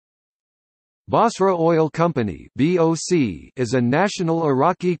Basra Oil Company (BOC) is a national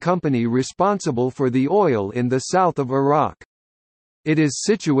Iraqi company responsible for the oil in the south of Iraq. It is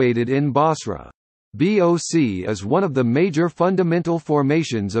situated in Basra. BOC is one of the major fundamental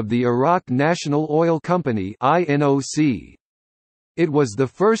formations of the Iraq National Oil Company (INOC). It was the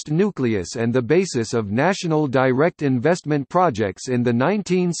first nucleus and the basis of national direct investment projects in the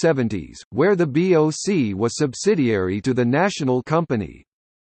 1970s, where the BOC was subsidiary to the national company.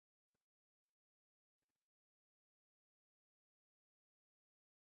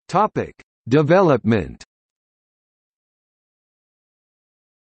 Topic: Development.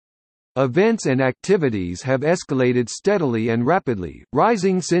 Events and activities have escalated steadily and rapidly,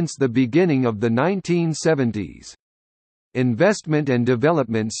 rising since the beginning of the 1970s. Investment and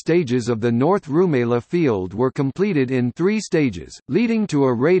development stages of the North Rumaila field were completed in 3 stages, leading to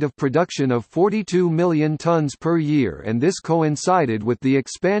a rate of production of 42 million tons per year, and this coincided with the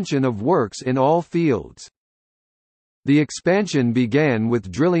expansion of works in all fields. The expansion began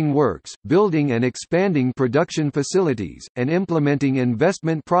with drilling works, building and expanding production facilities, and implementing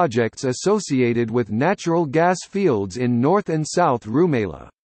investment projects associated with natural gas fields in North and South Rumaila.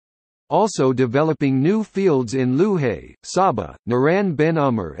 Also developing new fields in Luhay, Saba, Naran Ben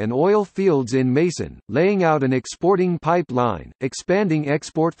Umar and oil fields in Mason, laying out an exporting pipeline, expanding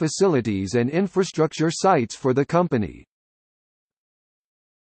export facilities and infrastructure sites for the company.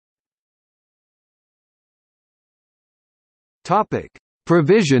 Topic: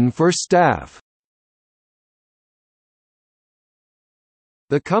 Provision for staff.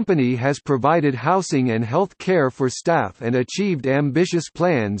 The company has provided housing and health care for staff and achieved ambitious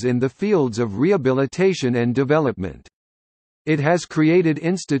plans in the fields of rehabilitation and development. It has created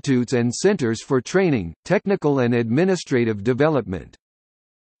institutes and centers for training, technical and administrative development.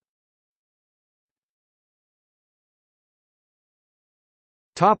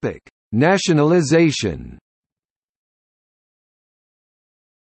 Topic: Nationalization.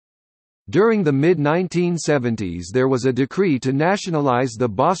 During the mid-1970s there was a decree to nationalize the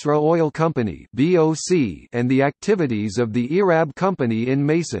Basra Oil Company (BOC) and the activities of the Irab Company in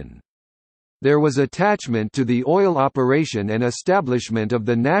Mason. There was attachment to the oil operation and establishment of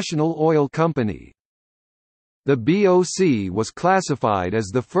the National Oil Company. The BOC was classified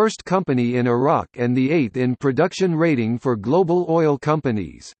as the first company in Iraq and the 8th in production rating for global oil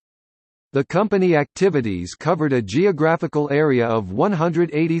companies. The company activities covered a geographical area of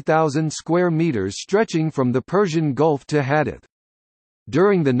 180,000 square meters stretching from the Persian Gulf to Hadith.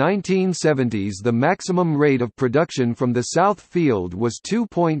 During the 1970s the maximum rate of production from the South Field was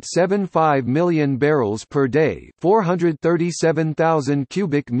 2.75 million barrels per day, 437,000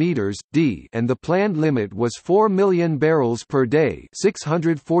 cubic meters d, and the planned limit was 4 million barrels per day,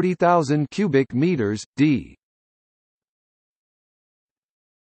 640,000 cubic meters d.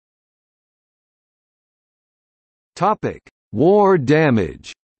 Topic: War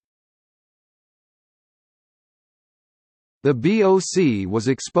damage. The BOC was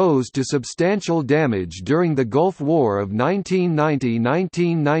exposed to substantial damage during the Gulf War of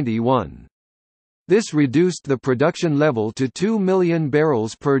 1990–1991. This reduced the production level to 2 million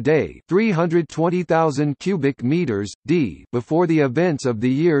barrels per day, 320,000 cubic meters d, before the events of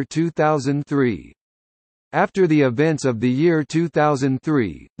the year 2003. After the events of the year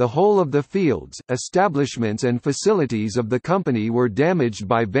 2003, the whole of the fields, establishments and facilities of the company were damaged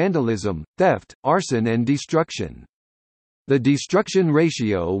by vandalism, theft, arson and destruction. The destruction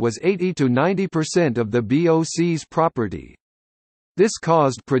ratio was 80 to 90% of the BOC's property. This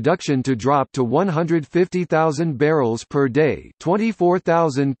caused production to drop to 150,000 barrels per day,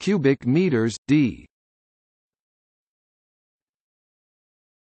 24,000 cubic meters d.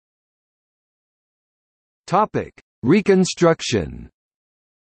 Topic: Reconstruction.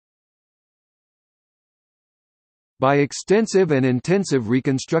 By extensive and intensive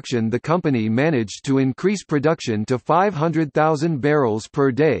reconstruction the company managed to increase production to 500,000 barrels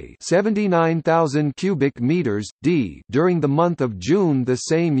per day, 79,000 cubic meters d, during the month of June the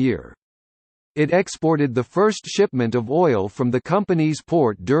same year. It exported the first shipment of oil from the company's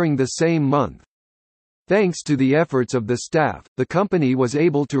port during the same month. Thanks to the efforts of the staff, the company was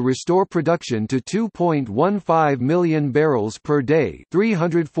able to restore production to 2.15 million barrels per day,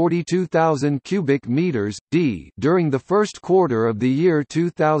 342,000 cubic meters d, during the first quarter of the year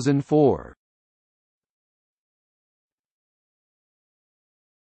 2004.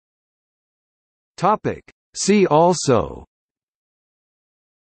 Topic: See also: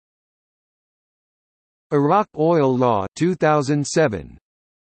 Iraq Oil Law 2007,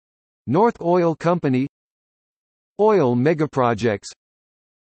 North Oil Company, Oil Megaprojects,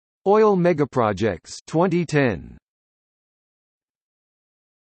 Oil Megaprojects 2010.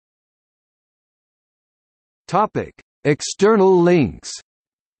 External links.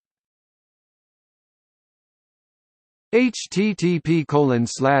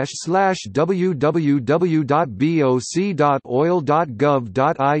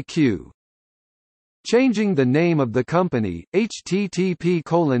 http://www.boc.oil.gov.iq Changing the name of the company,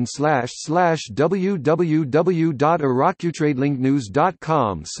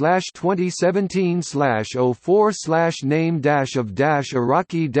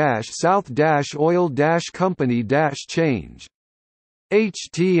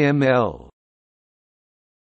 HTML